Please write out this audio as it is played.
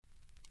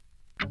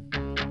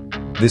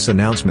This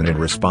announcement in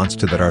response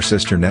to that our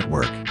sister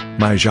network,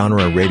 My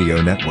Genre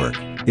Radio Network,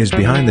 is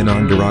behind the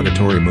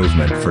non-derogatory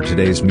movement for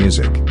today's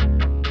music.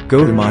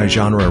 Go to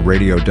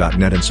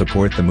mygenreradio.net and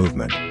support the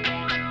movement.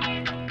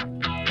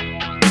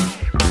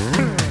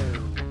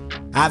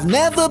 I've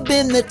never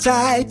been the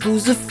type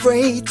who's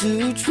afraid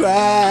to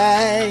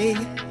try,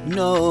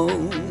 no.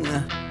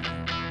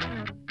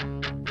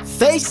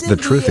 The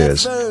truth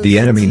is, the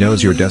enemy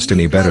knows your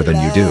destiny better than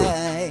you do.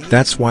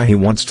 That's why he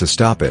wants to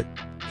stop it.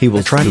 He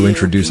will try to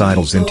introduce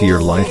idols into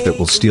your life that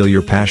will steal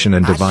your passion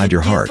and divide your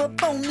heart.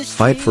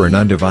 Fight for an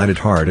undivided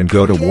heart and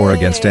go to war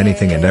against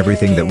anything and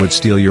everything that would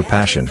steal your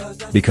passion,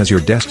 because your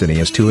destiny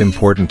is too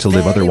important to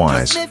live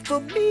otherwise.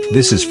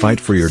 This is Fight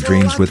for Your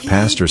Dreams with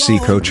Pastor C.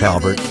 Coach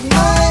Albert.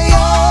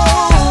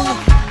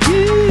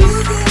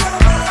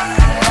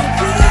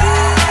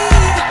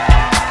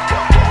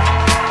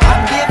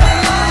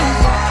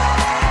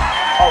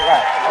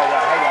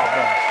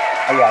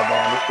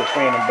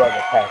 Friend and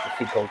brother Pastor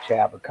C. Coach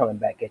Albert coming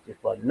back at you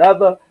for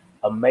another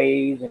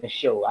amazing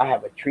show. I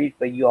have a treat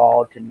for you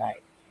all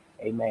tonight.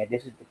 Amen.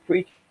 This is the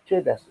preacher,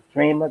 that's the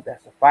dreamer,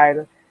 that's the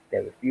fighter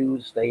that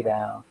refuses to stay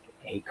down,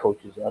 and he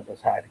coaches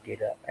others how to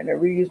get up. And the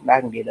reason I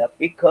can get up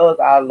because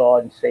our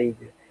Lord and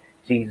Savior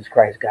Jesus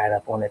Christ got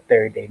up on the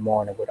third day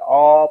morning with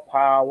all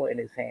power in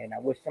his hand. I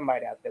wish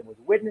somebody out there was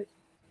a witness.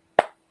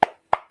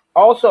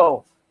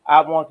 Also,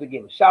 I want to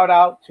give a shout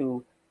out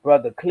to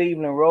Brother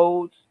Cleveland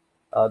Rhodes,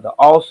 the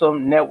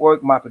awesome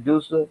network, my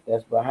producer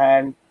that's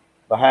behind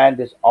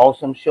this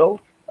awesome show,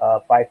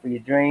 Fight for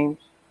Your Dreams,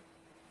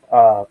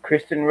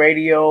 Christian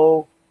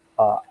Radio,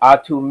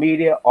 R2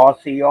 Media,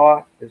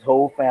 RCR, this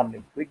whole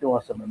family. We're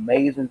doing some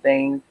amazing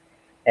things,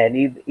 and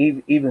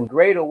even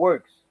greater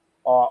works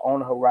are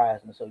on the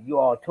horizon. So you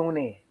all tune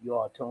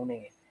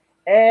in.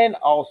 And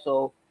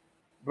also,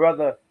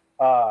 Brother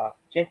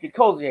Gentry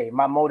Cozier,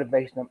 my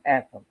motivational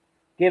anthem,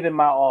 giving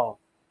my all.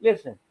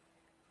 Listen.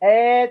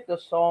 Add the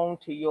song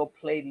to your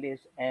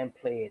playlist and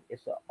play it.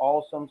 It's an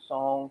awesome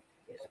song.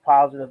 It's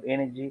positive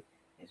energy.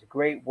 It's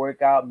great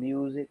workout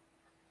music.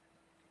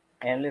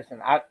 And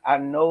listen, I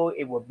know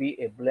it will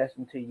be a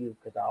blessing to you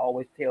because I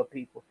always tell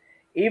people,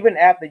 even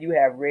after you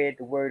have read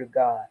the Word of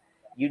God,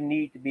 you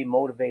need to be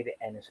motivated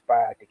and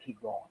inspired to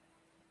keep going.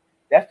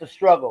 That's the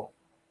struggle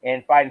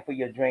in fighting for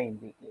your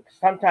dreams.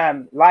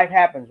 Sometimes life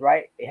happens,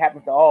 right? It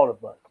happens to all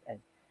of us. And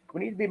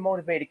we need to be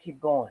motivated to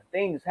keep going.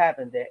 Things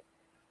happen that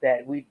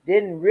we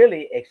didn't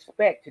really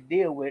expect to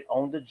deal with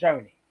on the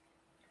journey.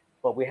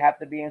 But we have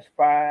to be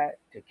inspired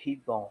to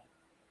keep going,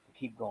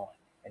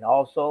 And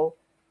also,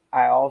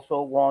 I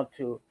also want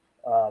to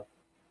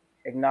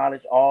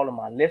acknowledge all of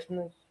my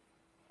listeners,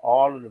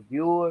 all of the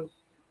viewers,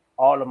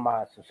 all of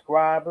my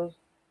subscribers.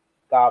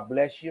 God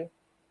bless you.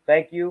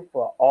 Thank you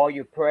for all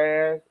your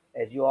prayers.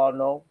 As you all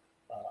know,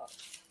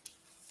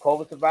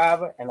 COVID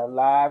survivor and a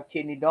live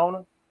kidney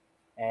donor.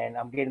 And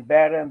I'm getting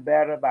better and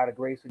better by the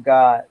grace of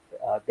God,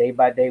 day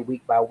by day,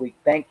 week by week.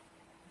 Thank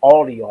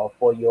all of y'all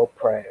for your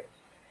prayers.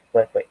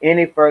 But for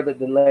any further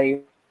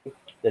delay,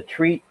 the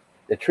treat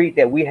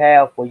that we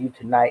have for you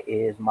tonight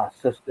is my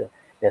sister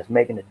that's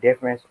making a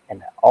difference and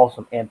an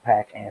awesome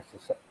impact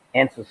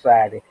in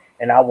society.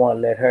 And I want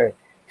to let her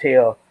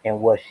tell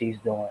in what she's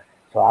doing.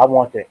 So I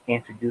want to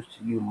introduce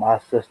to you my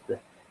sister,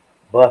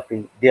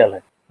 Buffy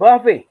Dillon.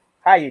 Buffy,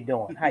 how you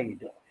doing?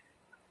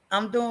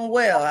 I'm doing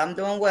well.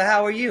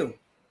 How are you?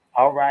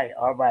 All right.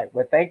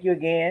 Well, thank you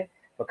again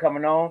for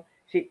coming on.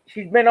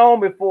 She's been on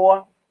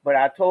before, but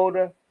I told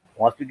her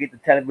once we get the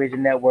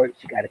television network,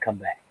 she got to come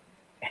back.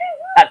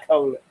 I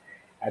told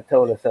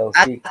her. So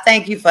I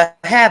thank you for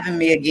having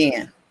me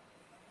again.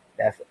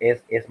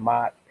 It's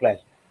my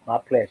pleasure.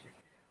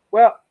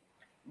 Well,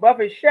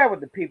 Buffy, share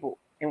with the people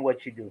in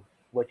what you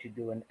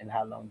do and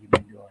how long you've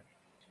been doing it.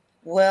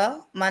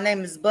 Well, my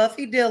name is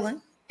Buffy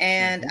Dillon.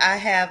 And I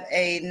have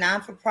a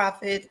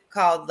non-for-profit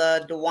called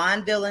the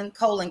Dillon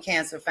Colon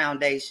Cancer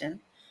Foundation,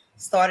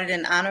 started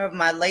in honor of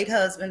my late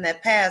husband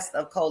that passed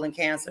of colon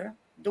cancer,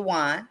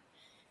 Dewan.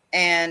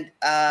 And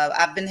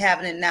I've been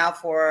having it now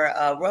for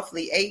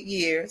roughly 8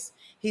 years.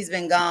 He's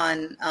been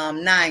gone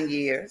 9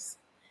 years.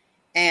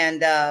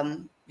 And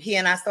he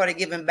and I started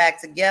giving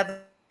back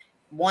together,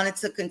 wanted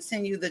to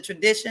continue the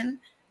tradition,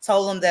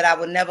 told him that I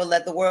would never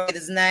let the world get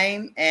his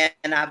name, and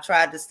I've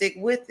tried to stick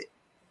with it.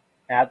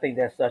 And I think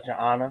that's such an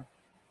honor.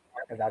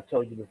 As I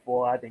told you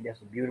before, I think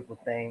that's a beautiful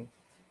thing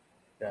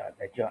that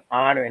you're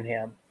honoring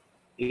him,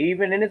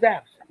 even in his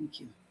absence. Thank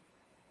you.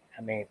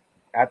 I mean,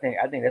 I think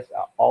that's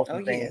an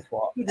awesome thing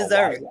for he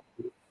deserves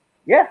it.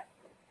 Yeah,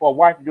 for a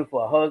wife to do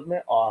for a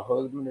husband, or a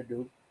husband to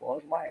do for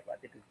his wife. I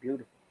think it's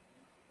beautiful.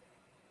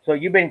 So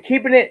you've been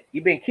keeping it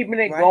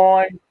right.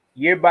 Going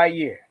year by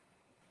year.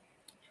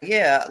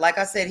 Yeah, like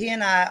I said, he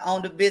and I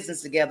owned a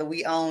business together.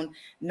 We owned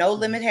No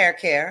Limit Hair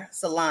Care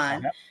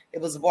Salon. Uh-huh. It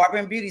was a barber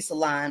and beauty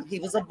salon. He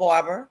was a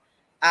barber,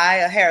 I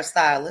a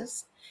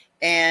hairstylist,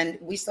 and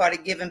we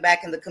started giving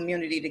back in the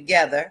community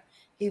together.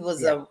 He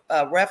was a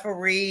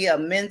referee, a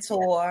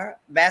mentor,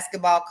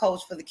 basketball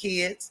coach for the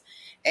kids,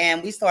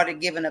 and we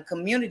started giving a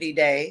community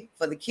day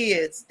for the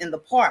kids in the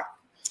park.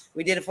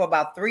 We did it for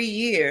about 3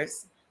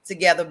 years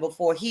together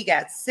before he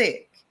got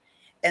sick.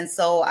 And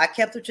so I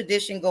kept the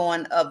tradition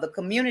going of the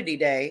community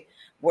day,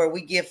 where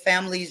we give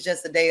families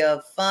just a day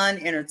of fun,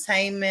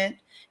 entertainment,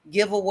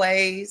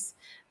 giveaways,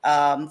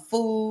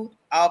 food,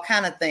 all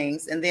kind of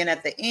things. And then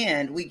at the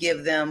end, we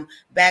give them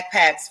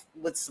backpacks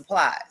with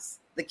supplies,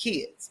 the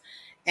kids.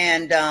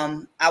 And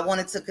I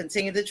wanted to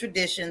continue the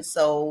tradition.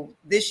 So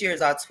this year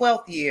is our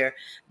 12th year,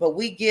 but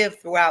we give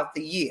throughout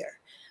the year.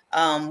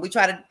 We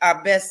try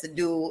our best to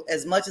do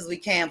as much as we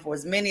can for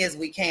as many as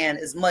we can,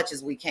 as much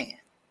as we can.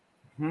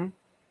 Mm-hmm.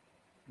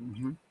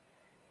 Mm-hmm.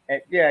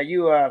 And yeah,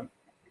 you.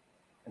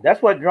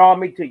 That's what draw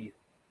me to you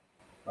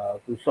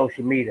through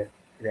social media.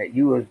 That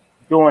you was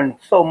doing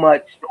so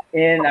much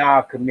in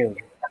our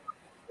community,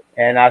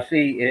 and I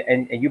see,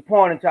 and you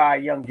point into our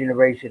young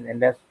generation,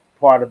 and that's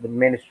part of the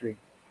ministry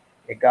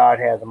that God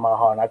has in my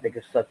heart. And I think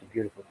it's such a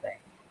beautiful thing.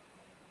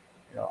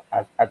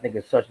 I think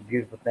it's such a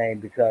beautiful thing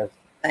because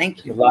Thank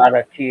there's you. a lot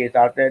of kids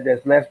out there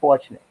that's less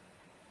fortunate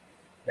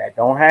that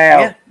don't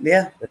have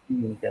Yeah. the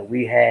things that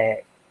we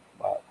had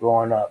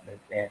growing up,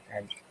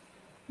 and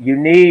you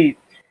need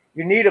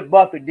a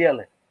Buffy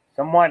Dillon,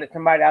 somebody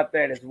out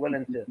there that's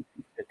willing to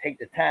take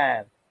the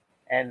time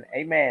and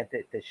amen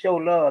to show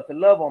love, to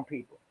love on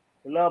people,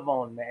 to love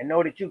on them, and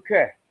know that you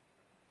care,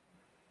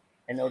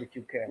 and know that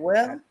you care.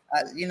 Well,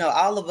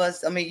 all of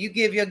us. I mean, you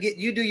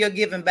do your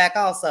giving back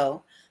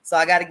also. So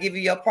I got to give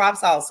you your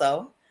props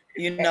also.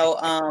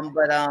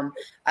 But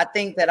I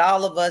think that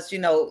all of us,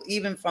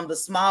 even from the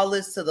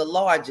smallest to the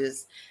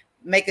largest,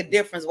 make a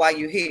difference while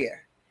you're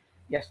here.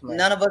 Yes, ma'am.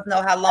 None of us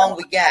know how long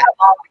we got.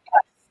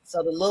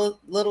 So the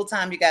little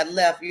time you got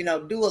left, do a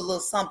little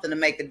something to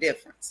make a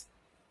difference.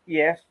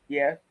 Yes,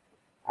 yes.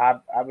 I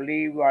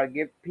believe we ought to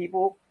give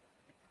people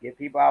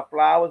our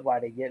flowers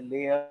while they get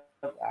live.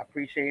 I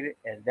appreciate it,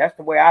 and that's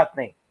the way I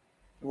think.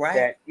 That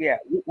Right. yeah,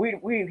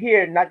 we're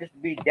here not just to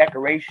be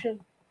decoration,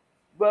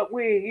 but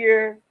we're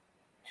here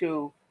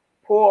to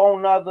pour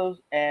on others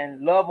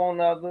and love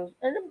on others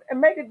and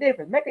make a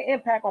difference, make an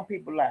impact on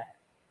people's lives.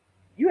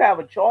 You have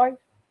a choice.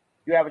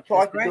 You have a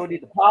choice That's to do right. it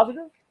either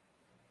positive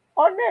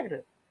or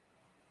negative.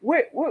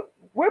 We're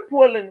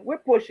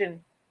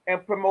pushing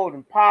and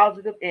promoting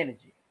positive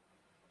energy,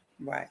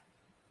 Right.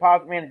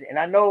 positive energy. And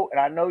I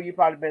know you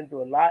probably been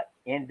through a lot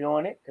in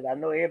doing it because I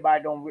know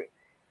everybody don't.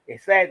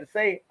 It's sad to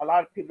say a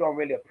lot of people don't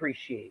really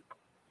appreciate,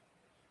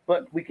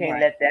 but we can't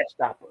Right. let that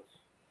stop us.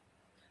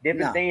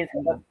 Different No. things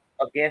come up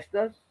against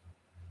us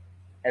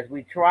as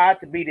we try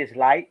to be this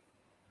light,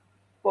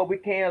 but we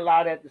can't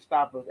allow that to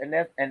stop us.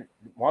 And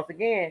once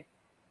again,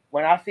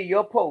 when I see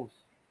your post,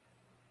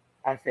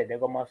 I said, "There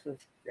go my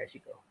sister. There she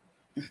go.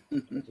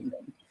 There she go."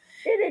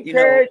 It you know,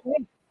 encouraged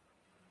me.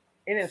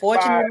 It inspired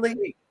fortunately,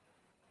 me.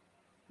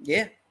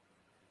 yeah.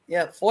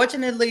 Yeah.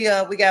 Fortunately,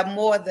 we got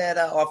more that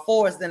are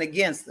for us than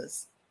against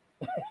us.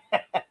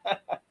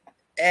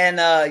 And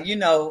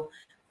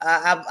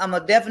I'm a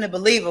definite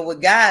believer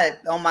with God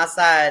on my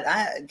side.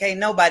 I can't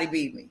nobody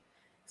beat me.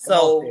 Come on,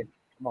 So sis.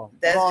 Come on. Come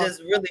that's on.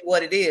 just really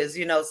what it is.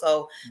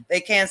 So they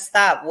can't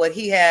stop what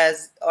he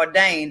has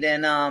ordained,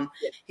 and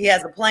he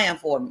has a plan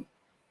for me.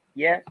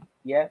 Yes,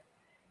 yes.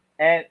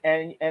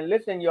 And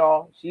listen,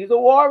 y'all. She's a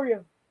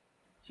warrior.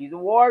 She's a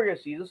warrior.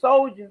 She's a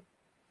soldier.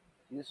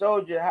 She's a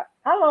soldier.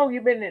 How long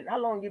you been in? How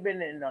long you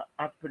been in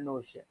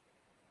entrepreneurship?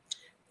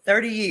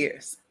 30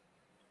 years.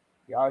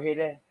 Y'all hear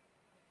that?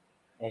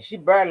 And she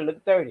barely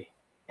look 30.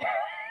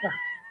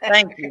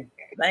 Thank you.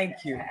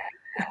 Thank you.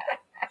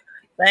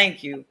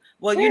 Thank you.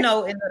 Well,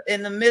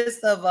 in the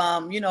midst of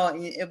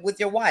with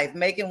your wife,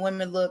 making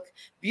women look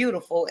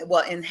beautiful,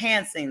 well,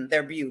 enhancing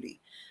their beauty.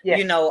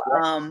 Yes.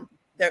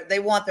 Yes. They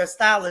want their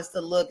stylist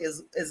to look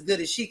as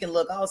good as she can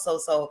look also.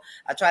 So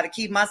I try to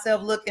keep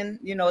myself looking,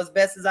 as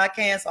best as I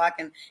can, so I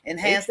can Be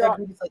enhance their sharp.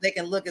 beauty so they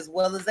can look as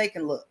well as they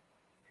can look.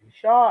 Be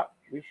sharp.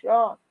 Be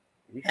sharp.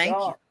 Be Thank you.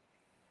 sharp.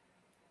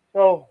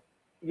 So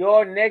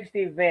your next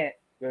event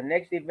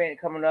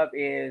coming up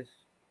is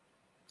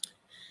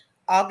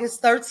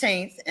August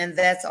 13th, and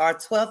that's our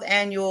 12th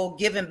annual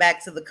Giving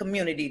Back to the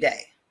Community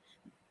Day.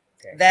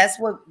 okay. That's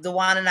what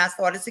Dewan and I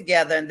started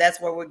together, and that's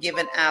where we're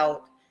giving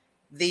out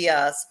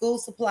the school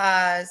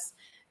supplies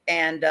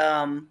and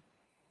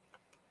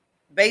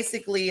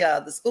basically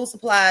the school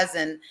supplies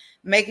and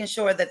making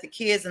sure that the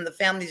kids and the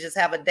families just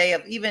have a day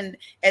of even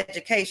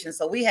education.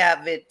 So we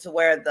have it to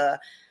where the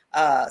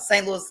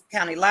St. Louis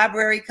County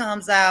Library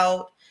comes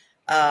out,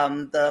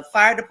 the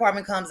fire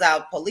department comes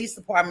out, police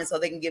department, so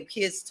they can give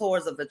kids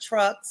tours of the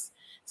trucks,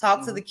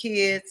 talk to the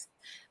kids.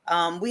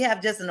 We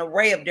have just an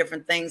array of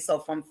different things. So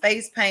from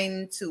face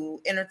painting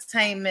to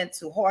entertainment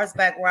to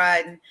horseback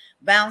riding,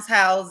 bounce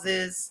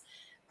houses,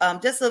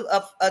 just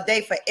a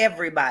day for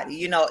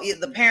everybody.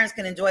 The parents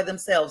can enjoy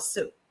themselves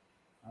too.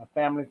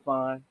 family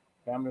fun,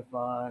 fun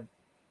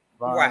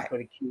Right. for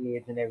the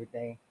kids and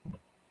everything.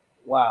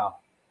 Wow.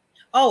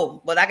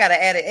 Oh, but I got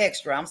to add an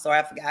extra. I'm sorry.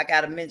 I forgot. I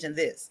got to mention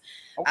this.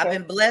 I've Okay.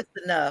 been blessed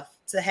enough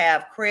to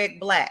have Craig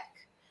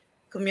Black,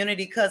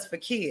 Community Cuts for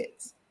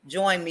Kids,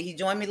 join me. He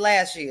joined me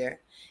last year.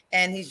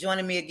 and he's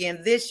joining me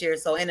again this year.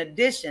 So in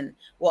addition,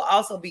 we'll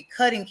also be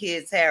cutting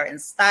kids' hair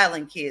and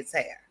styling kids'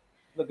 hair.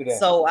 Look at that.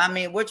 So I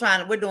mean, we're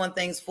doing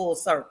things full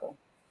circle.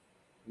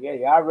 Yeah,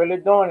 y'all really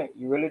doing it.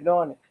 You're really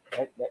doing it.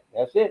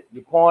 That's it.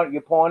 You're pouring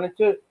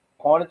into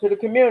the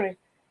community,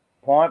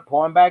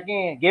 pouring back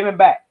in, giving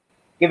back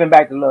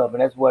the love,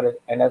 and that's what it's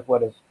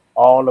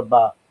all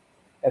about.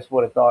 That's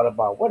what it's all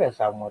about. What else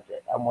I want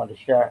to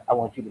share? I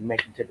want you to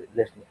mention to the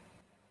listener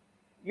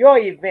your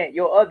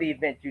other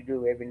event you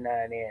do every now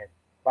and then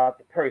about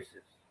the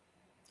purses.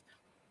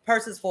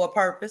 Purses for a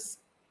purpose.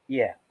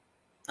 Yeah.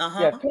 Uh-huh.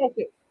 Yeah.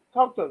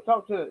 Talk to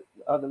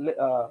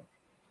the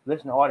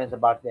listener audience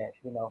about that.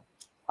 You know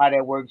how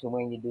that works and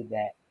when you do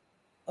that.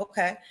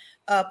 Okay.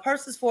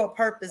 Purses for a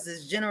purpose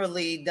is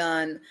generally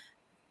done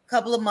a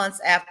couple of months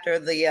after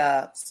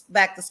the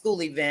back to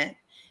school event.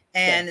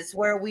 And it's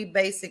where we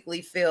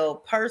basically fill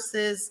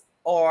purses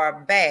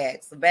or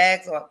bags. The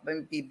bags or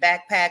maybe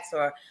backpacks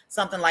or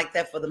something like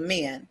that for the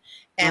men.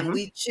 And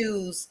we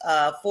choose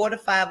 4 to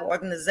 5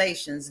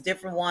 organizations,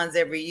 different ones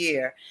every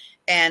year.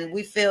 And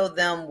we fill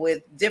them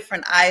with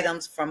different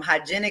items, from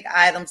hygienic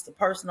items to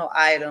personal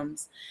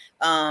items.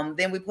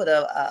 Then we put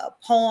a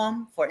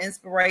poem for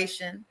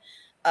inspiration,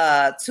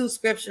 2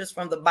 scriptures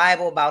from the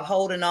Bible about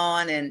holding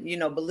on and,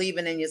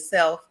 believing in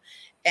yourself.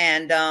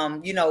 And,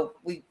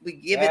 we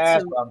give it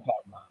to,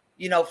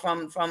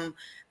 from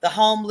the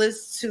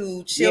homeless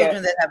to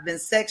children that have been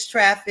sex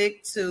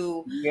trafficked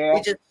to,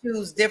 we just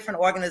choose different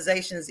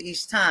organizations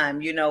each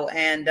time,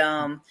 and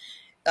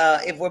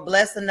if we're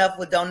blessed enough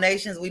with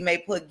donations, we may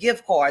put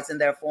gift cards in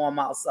their form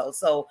also.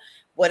 So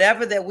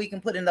whatever that we can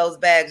put in those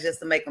bags just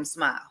to make them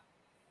smile.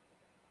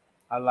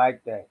 I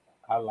like that.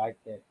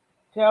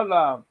 Tell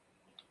the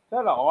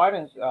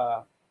audience,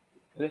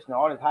 listener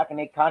audience, how can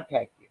they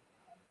contact you?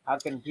 How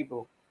can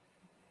people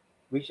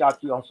reach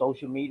out to you on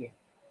social media?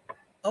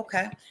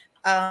 Okay.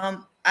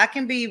 I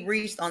can be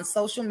reached on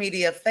social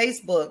media,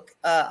 Facebook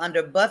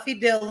under Buffy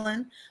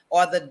Dillon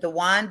or the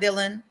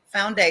Dillon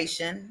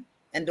Foundation.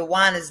 And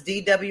Dwan is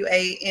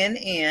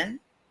DWANN,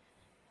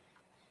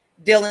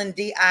 Dillon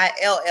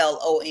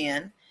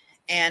DILLON.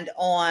 And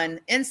on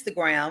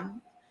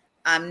Instagram,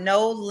 I'm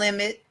No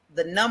Limit,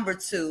 the number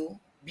 2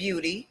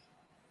 beauty.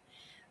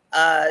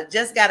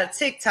 Just got a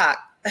TikTok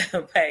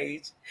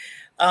page.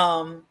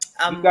 I'm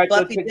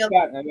Buffy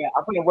Dillon.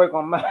 I'm gonna work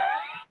on mine.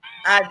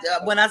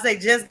 When I say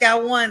just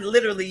got one,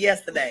 literally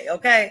yesterday,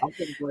 okay.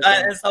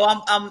 And so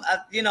I'm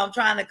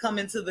trying to come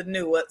into the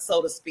new,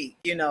 so to speak.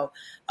 TikTok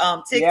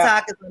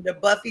is under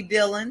Buffy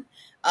Dillon.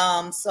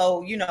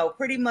 So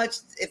pretty much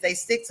if they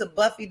stick to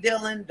Buffy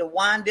Dillon,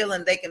 Dwan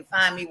Dillon, they can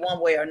find me one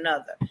way or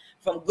another,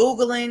 from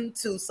Googling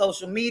to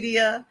social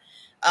media.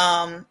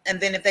 And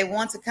then if they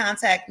want to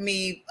contact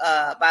me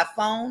by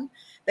phone,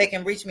 they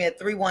can reach me at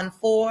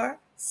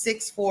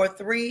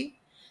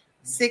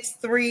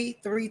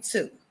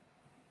 314-643-6332.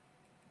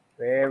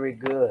 Very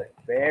good.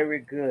 Very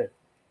good.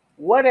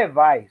 What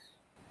advice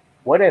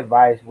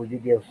would you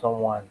give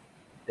someone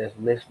that's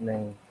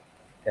listening,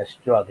 that's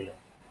struggling,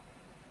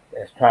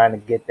 that's trying to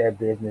get their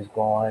business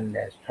going,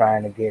 that's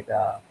trying to get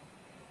that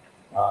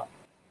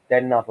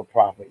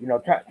not-for-profit,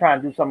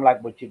 trying to do something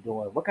like what you're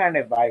doing? What kind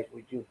of advice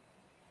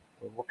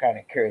what kind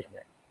of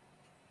encouragement?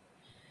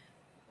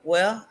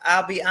 Well,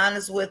 I'll be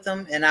honest with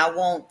them, and I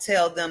won't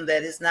tell them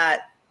that it's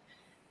not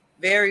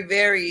very,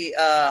 very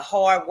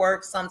hard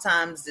work,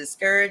 sometimes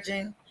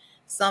discouraging.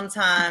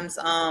 Sometimes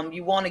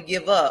you want to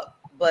give up.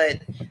 But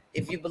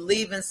if you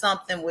believe in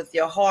something with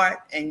your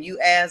heart and you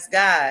ask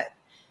God,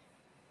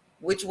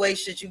 which way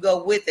should you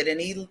go with it? And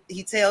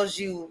he tells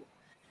you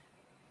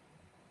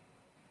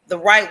the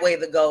right way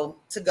to go.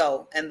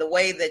 And the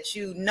way that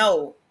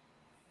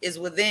is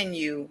within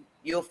you,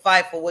 you'll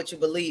fight for what you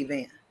believe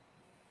in.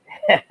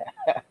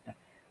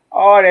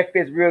 Oh, that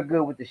fits real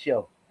good with the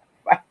show.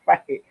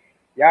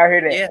 Y'all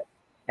hear that? Yeah.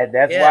 And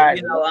that's why.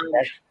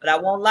 But I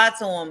won't lie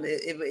to them.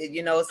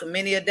 It's a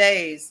many a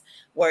days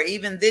where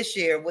even this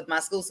year with my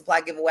school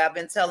supply giveaway, I've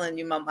been telling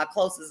you my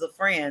closest of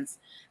friends,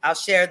 I'll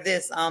share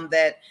this,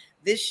 that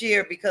this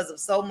year, because of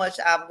so much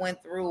I've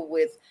went through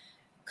with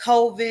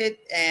COVID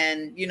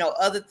and,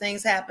 other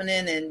things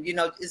happening. And,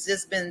 it's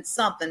just been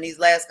something these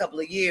last couple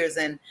of years.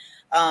 And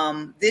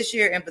this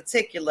year in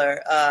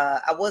particular,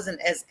 I wasn't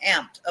as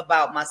amped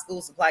about my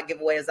school supply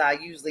giveaway as I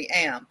usually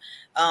am.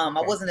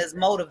 I wasn't as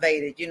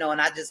motivated,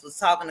 and I just was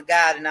talking to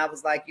God, and I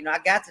was like, I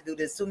got to do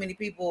this. Too many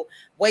people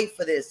wait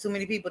for this. Too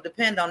many people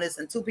depend on this,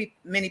 and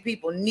many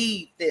people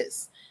need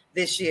this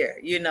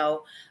year.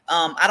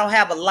 I don't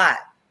have a lot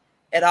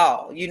at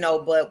all,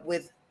 but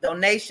with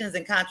donations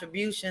and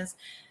contributions,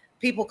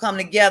 people come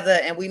together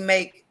and we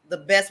make the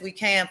best we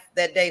can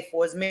that day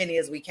for as many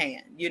as we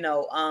can,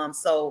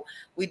 so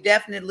we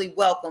definitely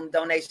welcome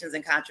donations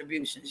and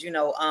contributions.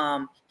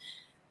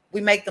 We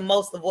make the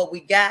most of what we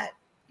got.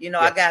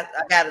 I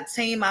got a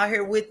team out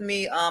here with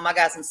me. I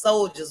got some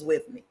soldiers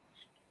with me.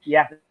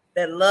 Yeah.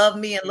 That love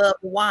me and love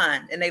the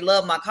wine, and they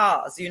love my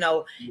cause,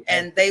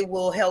 and they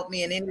will help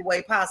me in any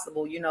way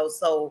possible,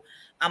 so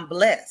I'm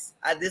blessed.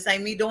 This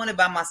ain't me doing it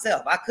by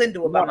myself. I couldn't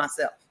do it by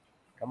myself.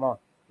 Come on.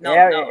 No,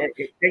 Yeah, no. it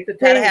takes a You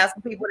gotta team. have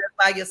some people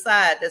that's by your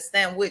side that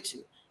stand with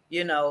you,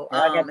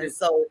 This.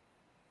 so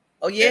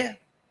oh yeah,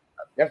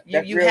 That's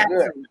you real have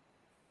good. to.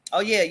 Oh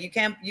yeah, you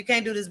can't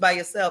do this by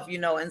yourself,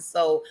 and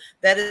so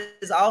that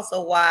is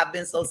also why I've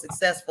been so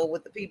successful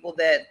with the people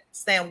that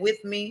stand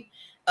with me,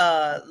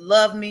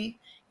 love me,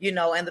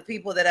 and the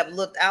people that have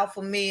looked out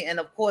for me, and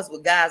of course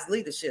with God's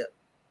leadership.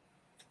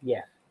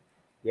 Yes,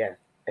 yes,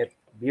 it's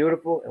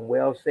beautiful and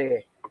well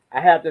said. I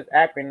have this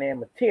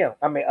acronym of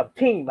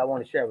team. I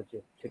want to share with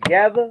you.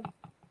 Together,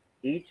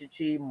 each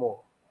achieve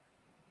more.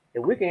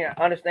 If we can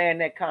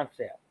understand that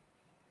concept,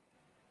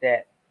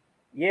 that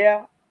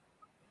yeah,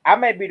 I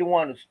may be the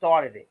one who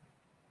started it,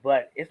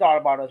 but it's all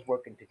about us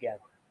working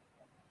together,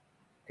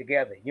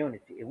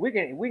 unity. If we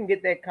can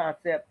get that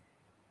concept,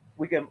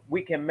 we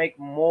can make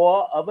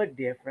more of a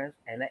difference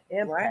and an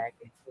Right.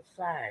 impact in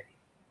society.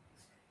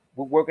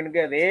 We're working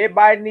together.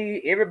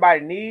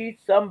 Everybody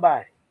needs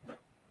somebody.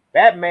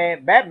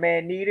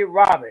 Batman needed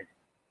Robin.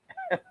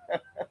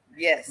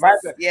 Yes,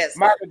 Michael yes.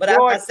 Michael But I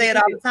Jordan say it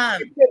all the needed.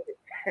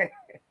 time.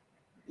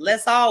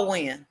 Let's all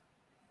win.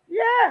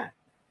 Yeah,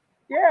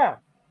 yeah.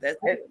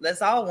 And,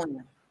 Let's all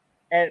win.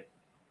 and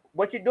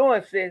what you're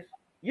doing, sis,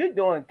 you're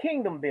doing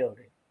kingdom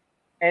building.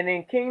 And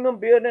in kingdom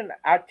building,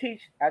 I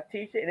teach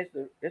it, and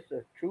it's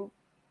a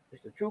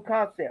true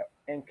concept.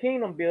 In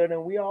kingdom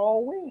building, we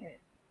all win.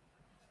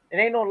 It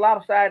ain't no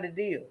lopsided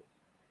deal.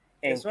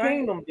 In That's right.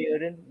 kingdom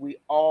building, we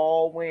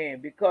all win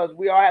because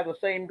we all have the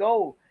same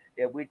goal,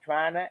 that we're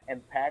trying to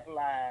impact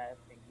lives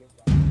and give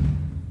God.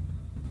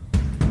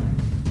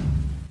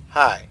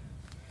 Hi,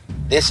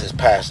 this is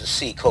Pastor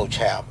C. Coach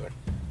Halbert,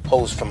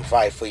 host from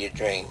Fight for Your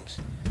Dreams.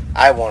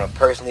 I want to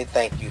personally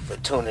thank you for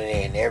tuning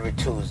in every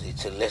Tuesday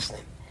to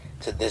listening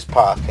to this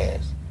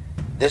podcast.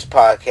 This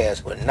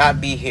podcast would not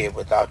be here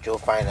without your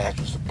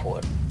financial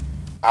support.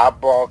 Our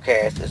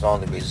broadcast is on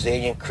the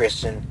Resilient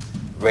Christian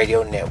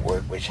Radio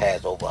Network, which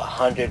has over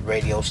 100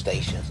 radio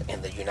stations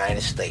in the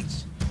United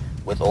States,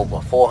 with over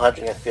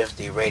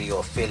 450 radio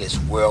affiliates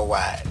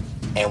worldwide.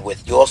 And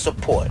with your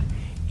support,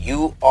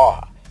 you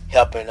are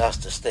helping us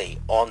to stay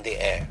on the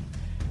air.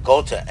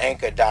 Go to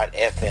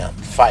anchor.fm,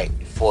 fight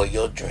for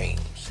your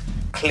dreams.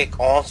 Click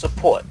on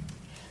support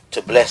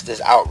to bless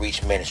this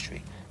outreach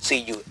ministry. See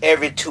you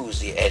every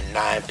Tuesday at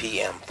 9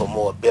 p.m. for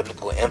more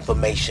biblical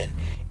information,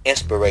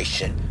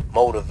 inspiration,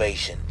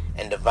 motivation,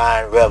 and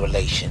divine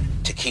revelation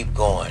to keep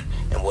going.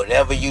 And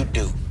whatever you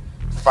do,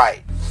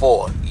 fight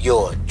for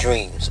your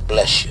dreams.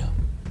 Bless you.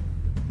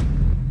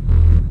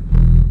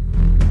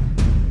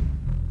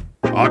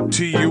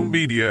 OTU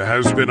Media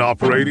has been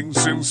operating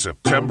since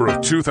September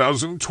of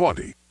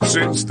 2020.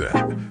 Since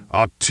then,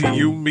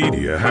 OTU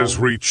Media has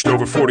reached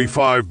over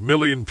 45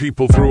 million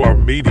people through our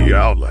media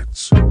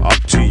outlets.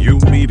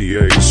 OTU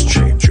Media is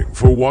changing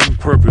for one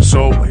purpose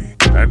only,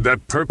 and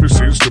that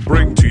purpose is to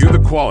bring to you the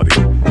quality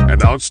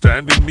and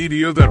outstanding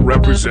media that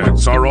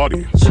represents our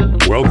audience.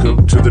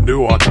 Welcome to the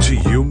new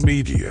OTU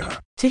Media.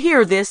 To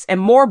hear this and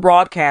more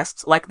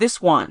broadcasts like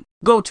this one,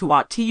 go to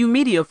OTU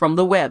Media from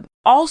the web.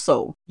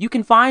 Also, you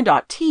can find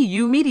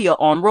OTU Media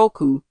on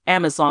Roku,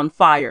 Amazon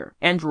Fire,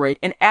 Android,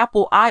 and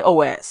Apple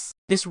iOS.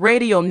 This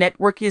radio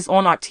network is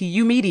on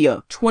OTU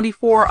Media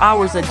 24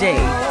 hours a day,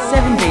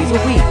 7 days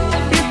a week,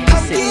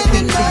 56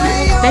 weeks a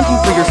year. Thank you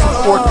for your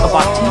support of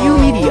OTU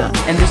Media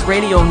and this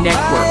radio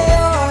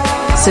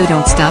network. So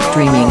don't stop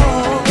dreaming.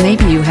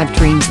 Maybe you have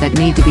dreams that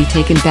need to be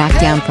taken back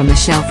down from the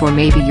shelf, or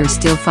maybe you're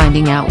still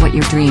finding out what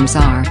your dreams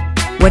are.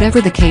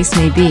 Whatever the case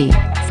may be,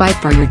 fight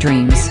for your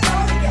dreams.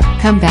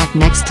 Come back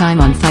next time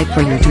on Fight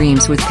for Your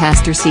Dreams with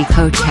Pastor C.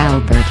 Coach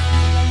Halbert.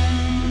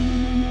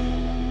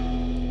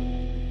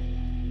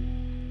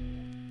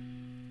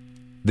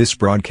 This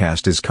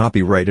broadcast is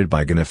copyrighted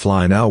by Gonna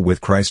Fly Now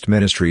with Christ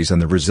Ministries and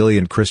the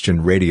Resilient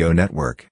Christian Radio Network.